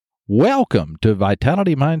Welcome to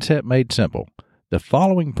Vitality Mindset Made Simple. The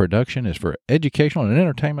following production is for educational and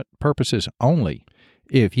entertainment purposes only.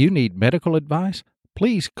 If you need medical advice,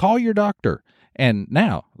 please call your doctor. And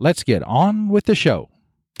now, let's get on with the show.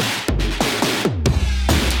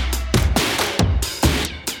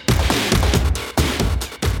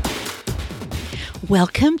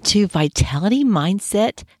 Welcome to Vitality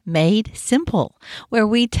Mindset Made Simple, where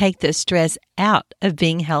we take the stress out of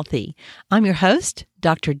being healthy. I'm your host,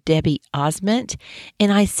 Dr. Debbie Osment,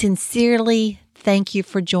 and I sincerely thank you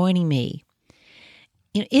for joining me.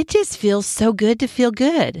 It just feels so good to feel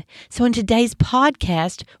good. So in today's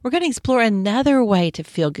podcast, we're going to explore another way to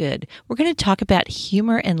feel good. We're going to talk about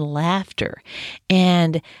humor and laughter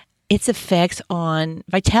and its effects on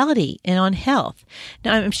vitality and on health.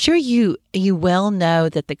 Now, I'm sure you well know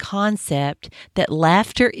that the concept that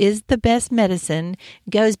laughter is the best medicine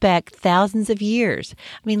goes back thousands of years.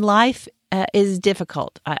 I mean, life is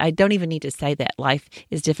difficult. I don't even need to say that. Life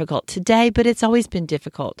is difficult today, but it's always been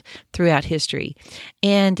difficult throughout history.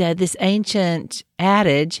 And this ancient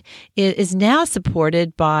adage is now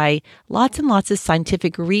supported by lots and lots of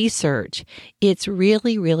scientific research. It's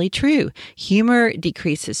really, really true. Humor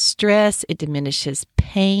decreases stress. It diminishes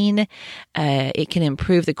pain. It can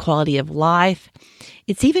improve the quality of life.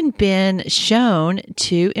 It's even been shown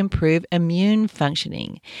to improve immune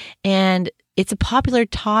functioning. And it's a popular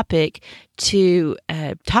topic to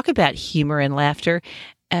talk about humor and laughter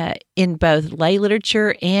in both lay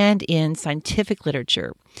literature and in scientific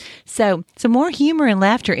literature. So more humor and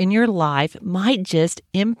laughter in your life might just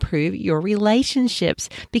improve your relationships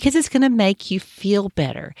because it's going to make you feel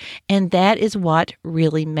better. And that is what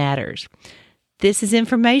really matters. This is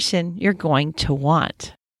information you're going to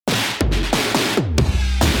want.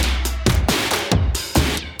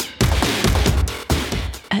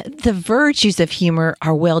 The virtues of humor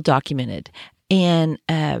are well documented and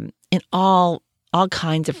in all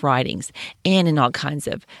kinds of writings and in all kinds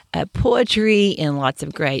of poetry and lots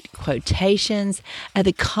of great quotations.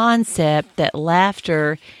 The concept that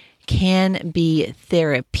laughter can be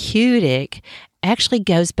therapeutic actually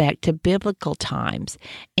goes back to biblical times,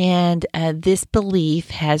 and this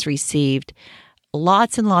belief has received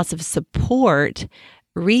lots and lots of support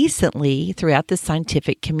recently throughout the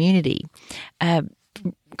scientific community.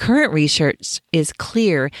 Current research is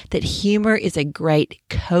clear that humor is a great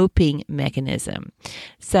coping mechanism.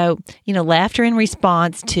 So, laughter in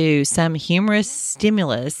response to some humorous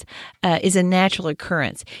stimulus is a natural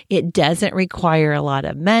occurrence. It doesn't require a lot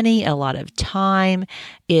of money, a lot of time.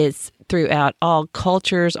 It's throughout all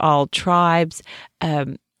cultures, all tribes.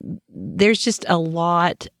 There's just a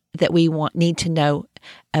lot that we need to know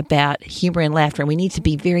about humor and laughter, and we need to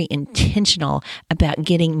be very intentional about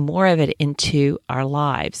getting more of it into our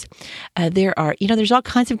lives. There's all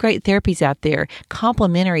kinds of great therapies out there,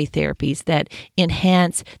 complementary therapies that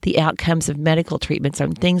enhance the outcomes of medical treatments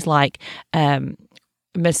on things like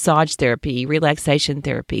massage therapy, relaxation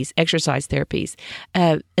therapies, exercise therapies.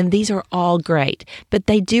 And these are all great, but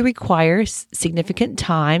they do require significant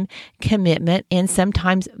time, commitment, and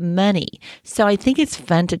sometimes money. So I think it's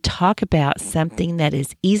fun to talk about something that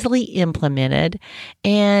is easily implemented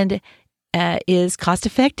and is cost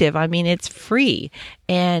effective. I mean, it's free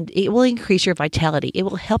and it will increase your vitality. It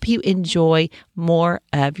will help you enjoy more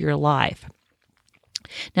of your life.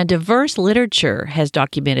 Now, diverse literature has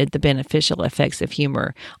documented the beneficial effects of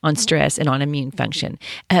humor on stress and on immune function.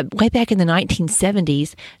 Way back in the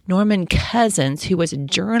 1970s, Norman Cousins, who was a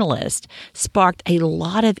journalist, sparked a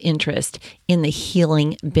lot of interest in the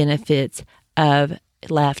healing benefits of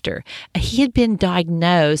laughter. He had been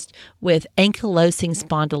diagnosed with ankylosing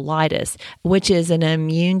spondylitis, which is an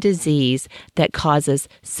immune disease that causes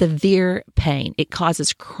severe pain. It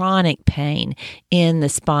causes chronic pain in the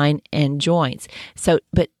spine and joints.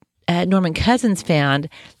 But Norman Cousins found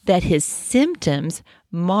that his symptoms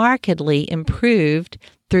markedly improved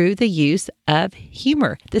through the use of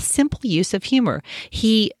humor, the simple use of humor.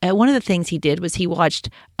 He one of the things he did was he watched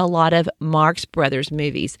a lot of Marx Brothers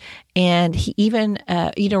movies, and he even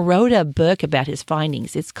wrote a book about his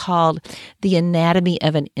findings. It's called The Anatomy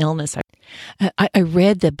of an Illness. I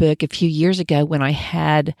read the book a few years ago when I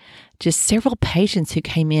had just several patients who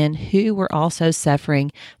came in who were also suffering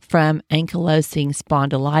from ankylosing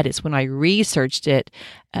spondylitis. When I researched it,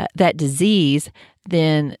 that disease,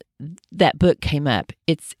 then that book came up.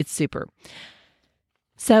 It's super.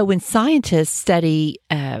 So when scientists study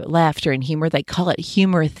laughter and humor, they call it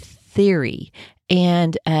humor theory.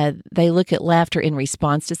 And they look at laughter in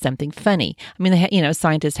response to something funny. I mean,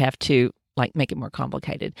 scientists have to make it more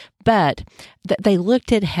complicated. But they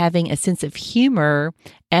looked at having a sense of humor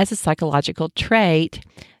as a psychological trait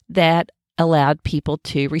that allowed people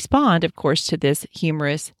to respond, of course, to this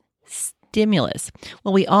humorous stimulus.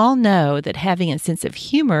 Well, we all know that having a sense of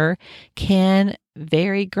humor can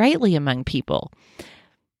vary greatly among people,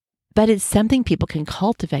 but it's something people can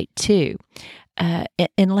cultivate too.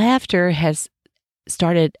 And laughter has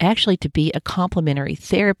started actually to be a complementary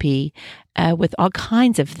therapy with all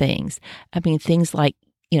kinds of things. I mean, things like,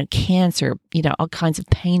 cancer, all kinds of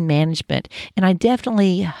pain management. And I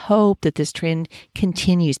definitely hope that this trend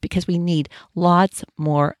continues because we need lots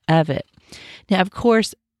more of it. Now, of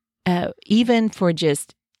course, even for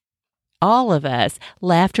just all of us,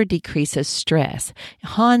 laughter decreases stress.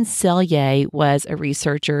 Hans Selye was a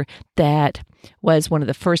researcher that was one of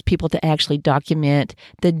the first people to actually document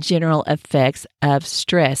the general effects of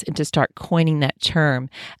stress and to start coining that term.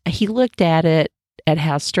 He looked at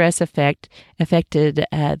how stress affected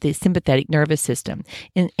the sympathetic nervous system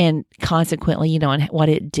and consequently, on what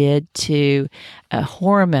it did to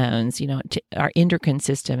hormones, to our endocrine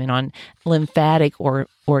system and on lymphatic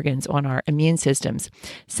organs, on our immune systems.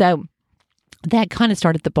 So that kind of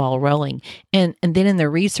started the ball rolling. And then in the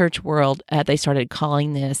research world, they started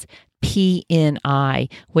calling this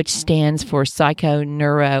PNI, which stands for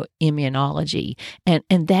psychoneuroimmunology.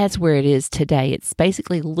 And that's where it is today. It's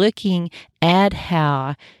basically looking at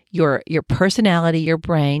how your personality, your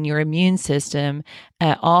brain, your immune system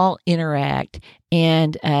all interact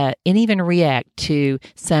and even react to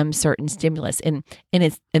some certain stimulus. And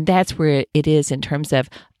that's where it is in terms of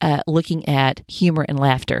looking at humor and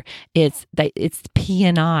laughter. It's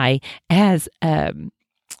PNI as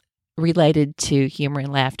related to humor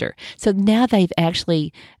and laughter. So now they've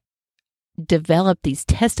actually developed these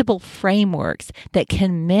testable frameworks that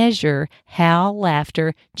can measure how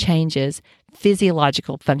laughter changes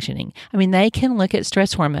physiological functioning. I mean, they can look at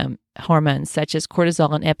stress hormones such as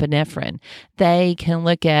cortisol and epinephrine. They can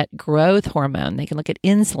look at growth hormone. They can look at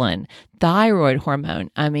insulin, thyroid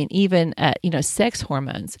hormone. I mean, even sex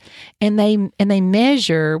hormones, and they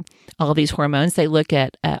measure all of these hormones. They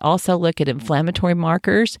also look at inflammatory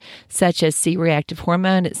markers such as C-reactive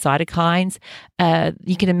hormone, cytokines.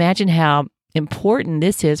 You can imagine how important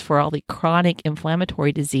this is for all the chronic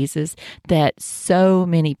inflammatory diseases that so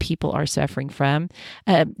many people are suffering from.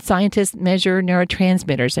 Scientists measure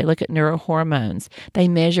neurotransmitters. They look at neurohormones. They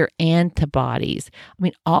measure antibodies. I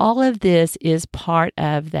mean, all of this is part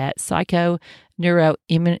of that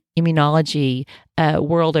psychoneuroimmunology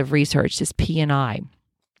world of research, this PNI.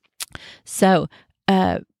 So,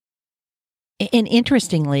 and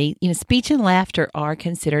interestingly, speech and laughter are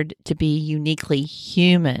considered to be uniquely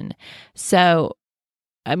human. So,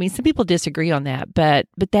 I mean, some people disagree on that, but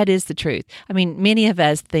that is the truth. I mean, many of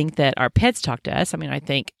us think that our pets talk to us. I mean, I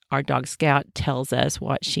think our dog Scout tells us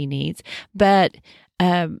what she needs, but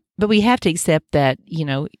we have to accept that,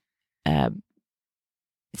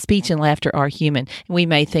 speech and laughter are human. And we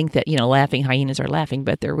may think that, laughing hyenas are laughing,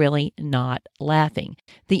 but they're really not laughing.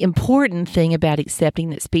 The important thing about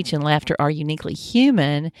accepting that speech and laughter are uniquely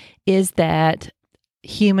human is that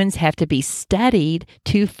humans have to be studied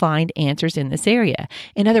to find answers in this area.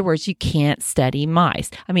 In other words, you can't study mice.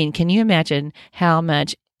 I mean, can you imagine how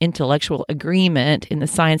much intellectual agreement in the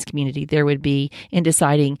science community there would be in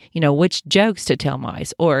deciding, which jokes to tell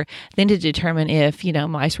mice, or then to determine if,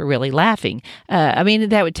 mice were really laughing. I mean,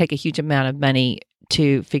 that would take a huge amount of money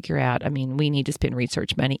to figure out. I mean, we need to spend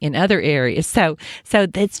research money in other areas. So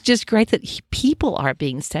it's just great that people are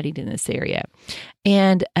being studied in this area.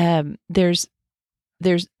 And there's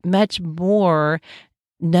much more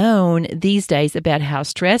known these days about how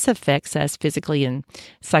stress affects us physically and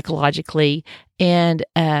psychologically. And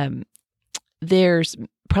there's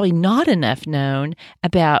probably not enough known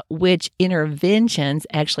about which interventions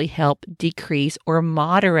actually help decrease or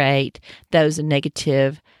moderate those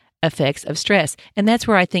negative effects of stress. And that's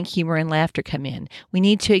where I think humor and laughter come in. We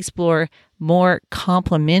need to explore more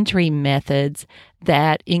complementary methods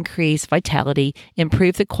that increase vitality,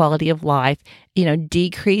 improve the quality of life,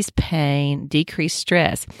 decrease pain, decrease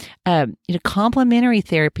stress. Complementary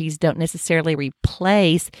therapies don't necessarily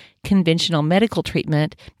replace conventional medical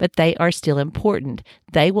treatment, but they are still important.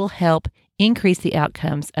 They will help increase the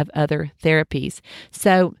outcomes of other therapies.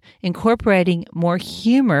 So incorporating more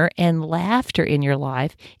humor and laughter in your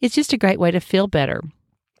life is just a great way to feel better.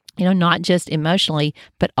 Not just emotionally,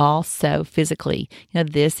 but also physically.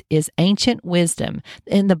 This is ancient wisdom,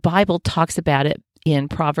 and the Bible talks about it in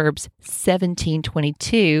Proverbs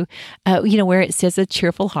 17:22, where it says a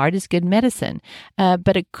cheerful heart is good medicine,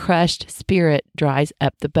 but a crushed spirit dries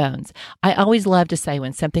up the bones. I always love to say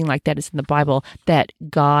when something like that is in the Bible that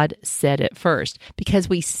God said it first, because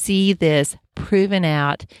we see this proven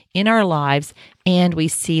out in our lives, and we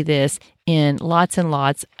see this in lots and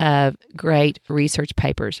lots of great research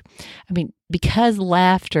papers. I mean, because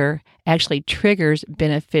laughter actually triggers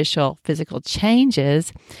beneficial physical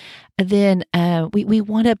changes, then we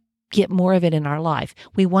want to get more of it in our life.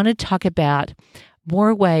 We want to talk about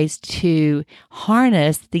more ways to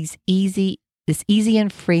harness this easy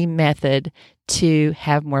and free method to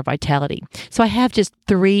have more vitality. So I have just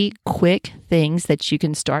 3 quick things that you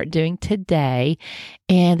can start doing today,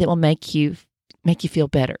 and that will make you feel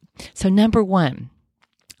better. So number 1,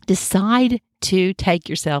 decide to take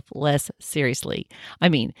yourself less seriously. I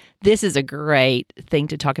mean, this is a great thing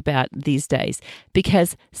to talk about these days,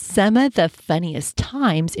 because some of the funniest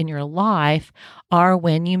times in your life are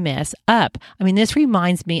when you mess up. I mean, this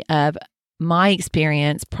reminds me of my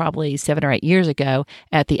experience probably 7 or 8 years ago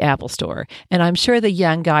at the Apple Store. And I'm sure the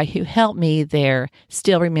young guy who helped me there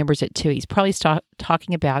still remembers it too. He's probably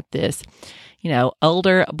talking about this,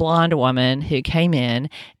 older blonde woman who came in,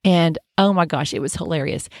 and oh my gosh, it was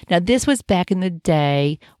hilarious. Now, this was back in the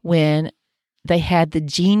day when they had the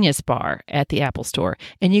Genius Bar at the Apple Store,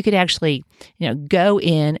 and you could actually, go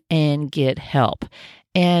in and get help.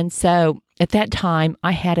 And so at that time,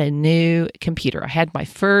 I had a new computer. I had my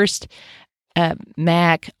first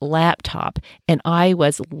Mac laptop, and I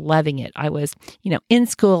was loving it. I was, in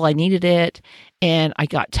school, I needed it, and I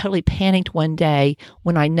got totally panicked one day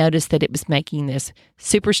when I noticed that it was making this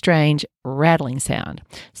super strange rattling sound.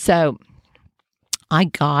 So I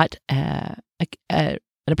got an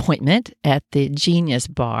appointment at the Genius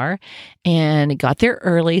Bar, and got there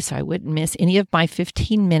early so I wouldn't miss any of my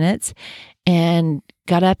 15 minutes, and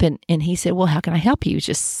got up, and he said, well, how can I help you? He was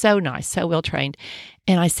just so nice, so well trained.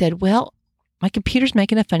 And I said, well, my computer's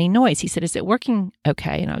making a funny noise. He said, is it working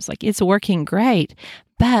okay? And I was like, it's working great.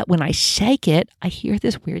 But when I shake it, I hear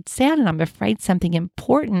this weird sound, and I'm afraid something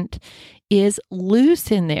important is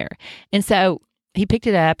loose in there. And so he picked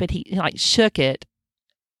it up, and he shook it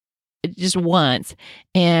just once,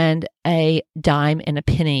 and a dime and a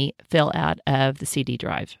penny fell out of the CD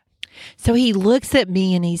drive. So he looks at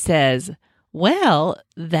me and he says, well,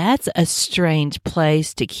 that's a strange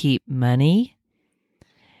place to keep money.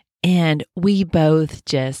 And we both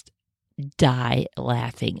just die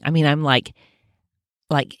laughing. I mean, I'm like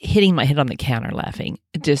hitting my head on the counter laughing,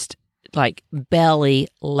 just like belly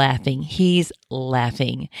laughing. He's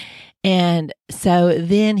laughing. And so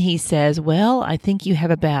then he says, well, I think you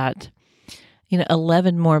have about,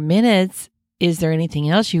 11 more minutes. Is there anything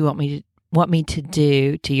else you want me to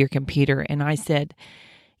do to your computer? And I said,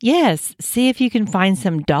 yes, see if you can find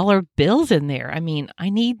some dollar bills in there. I mean,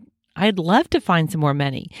 I'd love to find some more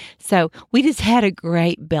money. So we just had a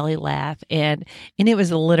great belly laugh, and it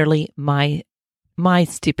was literally my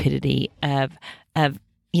stupidity of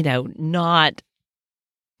not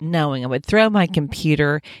knowing. I would throw my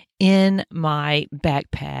computer in my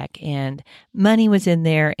backpack, and money was in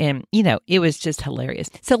there, and it was just hilarious.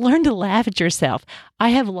 So learn to laugh at yourself. I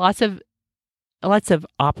have lots of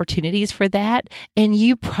opportunities for that, and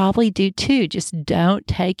you probably do too. Just don't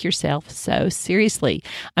take yourself so seriously.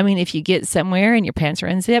 I mean, if you get somewhere and your pants are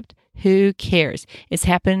unzipped, who cares? It's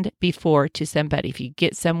happened before to somebody. If you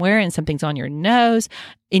get somewhere and something's on your nose,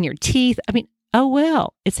 in your teeth, I mean, oh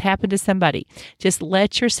well, it's happened to somebody. Just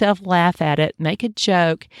let yourself laugh at it, make a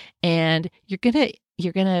joke, and you're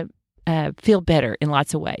gonna feel better in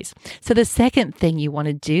lots of ways. So the second thing you want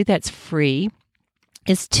to do that's free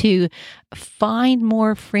is to find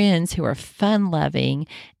more friends who are fun-loving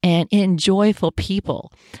and joyful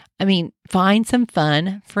people. I mean, find some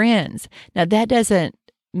fun friends. Now, that doesn't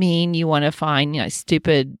mean you want to find,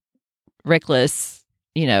 stupid, reckless,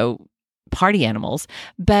 party animals,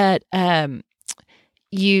 but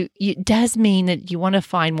it does mean that you want to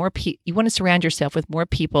find more you want to surround yourself with more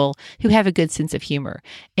people who have a good sense of humor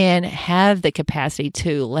and have the capacity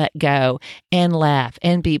to let go and laugh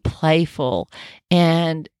and be playful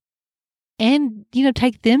and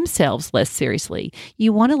take themselves less seriously.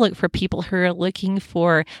 You want to look for people who are looking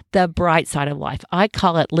for the bright side of life. I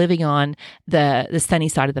call it living on the sunny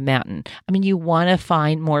side of the mountain. I mean, you want to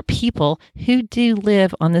find more people who do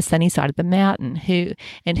live on the sunny side of the mountain, who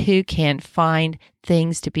can find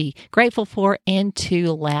things to be grateful for and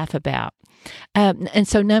to laugh about. And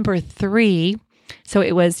so number 3, so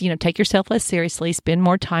it was, take yourself less seriously, spend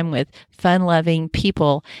more time with fun-loving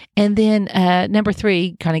people. And then number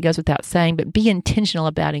 3 kind of goes without saying, but be intentional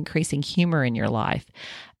about increasing humor in your life.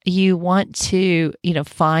 You want to,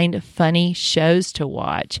 find funny shows to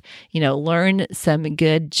watch, learn some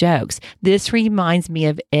good jokes. This reminds me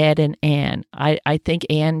of Ed and Ann. I think,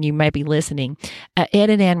 Ann, you may be listening. Ed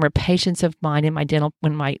and Ann were patients of mine in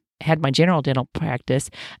my had my general dental practice,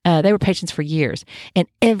 they were patients for years. And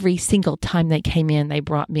every single time they came in, they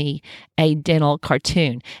brought me a dental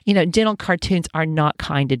cartoon. Dental cartoons are not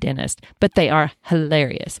kind to dentists, but they are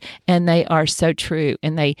hilarious. And they are so true.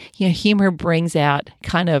 And they, humor brings out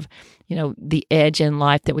kind of, the edge in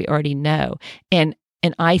life that we already know. And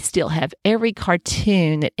I still have every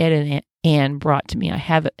cartoon that Ed and Ann brought to me. I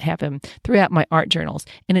have them throughout my art journals.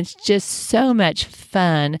 And it's just so much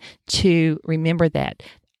fun to remember that.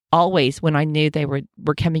 Always when I knew they were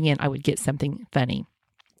coming in, I would get something funny.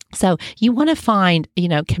 So you want to find,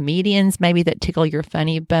 comedians maybe that tickle your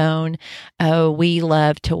funny bone. We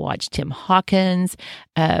love to watch Tim Hawkins.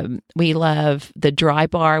 We love the Dry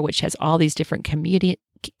Bar, which has all these different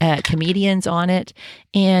comedians on it,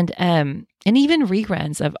 and even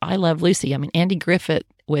reruns of I Love Lucy. I mean, Andy Griffith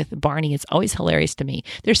with Barney is always hilarious to me.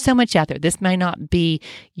 There's so much out there. This may not be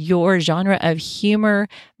your genre of humor,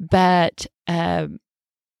 but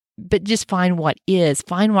just find what is.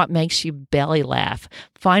 Find what makes you belly laugh.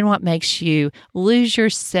 Find what makes you lose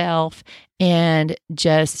yourself and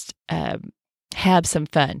just have some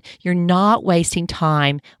fun. You're not wasting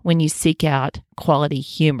time when you seek out quality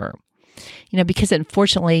humor. Because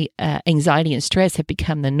unfortunately, anxiety and stress have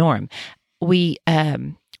become the norm. We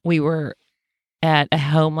were at a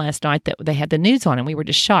home last night that they had the news on, and we were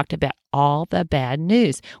just shocked about all the bad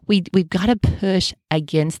news. We've got to push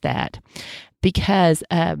against that, because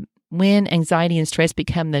when anxiety and stress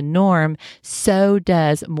become the norm, so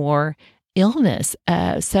does more illness.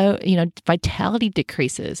 So vitality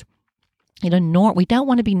decreases. We don't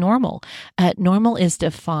want to be normal. Normal is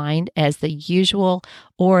defined as the usual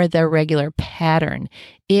or the regular pattern.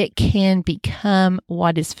 It can become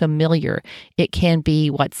what is familiar. It can be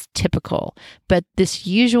what's typical. But this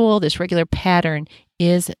regular pattern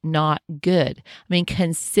is not good. I mean,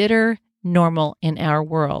 consider normal in our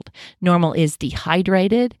world. Normal is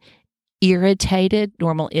dehydrated, irritated.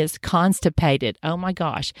 Normal is constipated. Oh my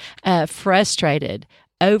gosh. Frustrated,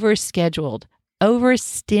 overscheduled,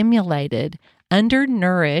 overstimulated,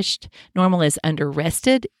 undernourished. Normal is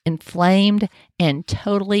underrested, inflamed, and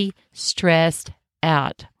totally stressed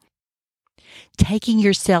out. Taking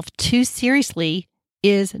yourself too seriously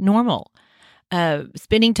is normal.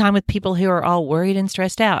 Spending time with people who are all worried and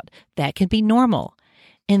stressed out, that can be normal.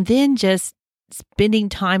 And then just spending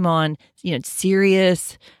time on,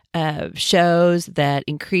 serious shows that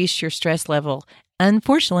increase your stress level,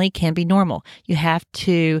 unfortunately, can be normal. You have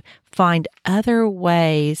to find other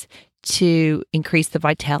ways to increase the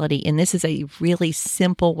vitality. And this is a really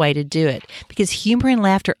simple way to do it, because humor and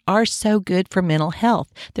laughter are so good for mental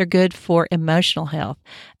health. They're good for emotional health.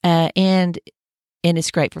 And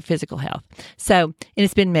it's great for physical health. So, and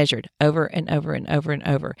it's been measured over and over and over and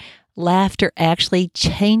over. Laughter actually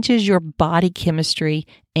changes your body chemistry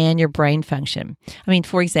and your brain function. I mean,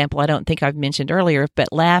 for example, I don't think I've mentioned earlier,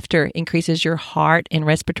 but laughter increases your heart and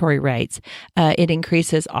respiratory rates. It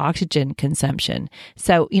increases oxygen consumption.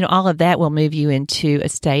 So, all of that will move you into a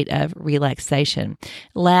state of relaxation.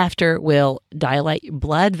 Laughter will dilate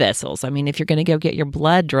blood vessels. I mean, if you're going to go get your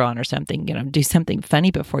blood drawn or something, do something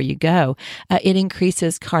funny before you go. It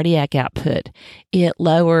increases cardiac output. It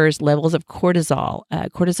lowers levels of cortisol.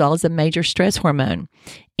 Cortisol is a major stress hormone.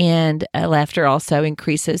 And laughter also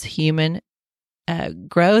increases human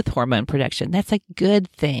growth hormone production. That's a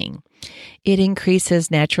good thing. It increases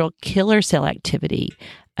natural killer cell activity.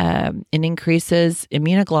 It increases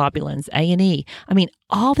immunoglobulins, A&E. I mean,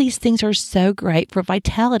 all these things are so great for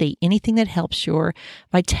vitality. Anything that helps your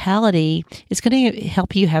vitality is going to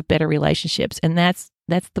help you have better relationships. And that's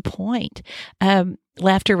the point.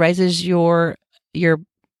 Laughter raises your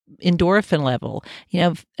endorphin level.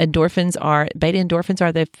 Beta endorphins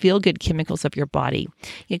are the feel-good chemicals of your body.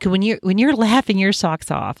 When you're laughing your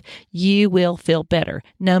socks off, you will feel better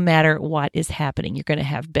no matter what is happening. You're going to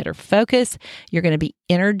have better focus. You're going to be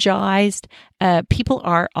energized. People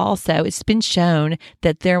are also, it's been shown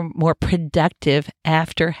that they're more productive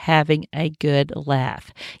after having a good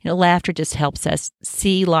laugh. Laughter just helps us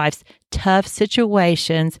see life's tough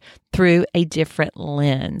situations through a different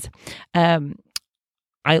lens.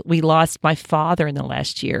 We lost my father in the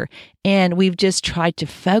last year, and we've just tried to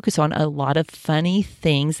focus on a lot of funny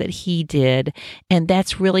things that he did, and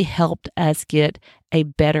that's really helped us get a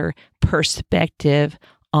better perspective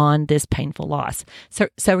on this painful loss.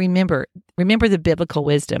 So remember Remember the biblical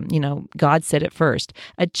wisdom. God said it first.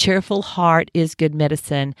 A cheerful heart is good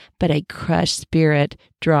medicine, but a crushed spirit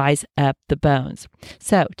dries up the bones.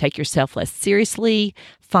 So take yourself less seriously,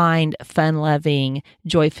 find fun-loving,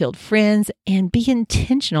 joy-filled friends, and be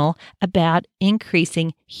intentional about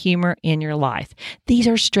increasing humor in your life. These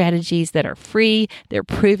are strategies that are free. They're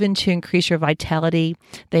proven to increase your vitality.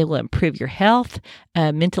 They will improve your health,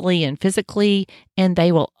 mentally and physically, and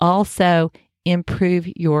they will also improve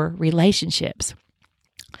your relationships.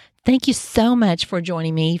 Thank you so much for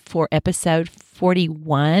joining me for episode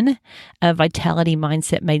 41 of Vitality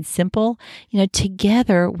Mindset Made Simple.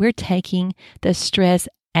 Together we're taking the stress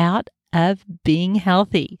out of being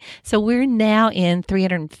healthy. So we're now in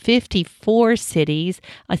 354 cities.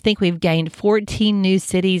 I think we've gained 14 new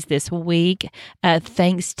cities this week,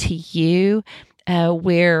 thanks to you.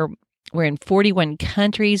 We're in 41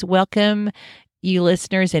 countries. Welcome, you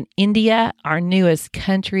listeners in India, our newest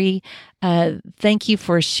country. Thank you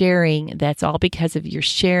for sharing. That's all because of your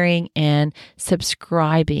sharing and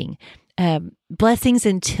subscribing. Blessings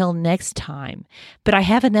until next time. But I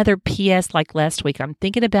have another PS like last week. I'm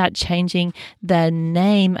thinking about changing the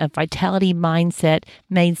name of Vitality Mindset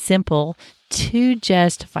Made Simple to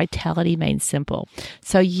just Vitality Made Simple.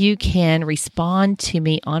 So you can respond to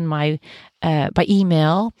me on my by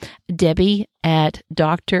email,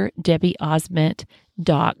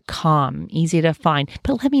 Debbie@DrDebbieOsment.com. Easy to find.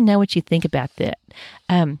 But let me know what you think about that.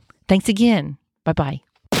 Thanks again. Bye-bye.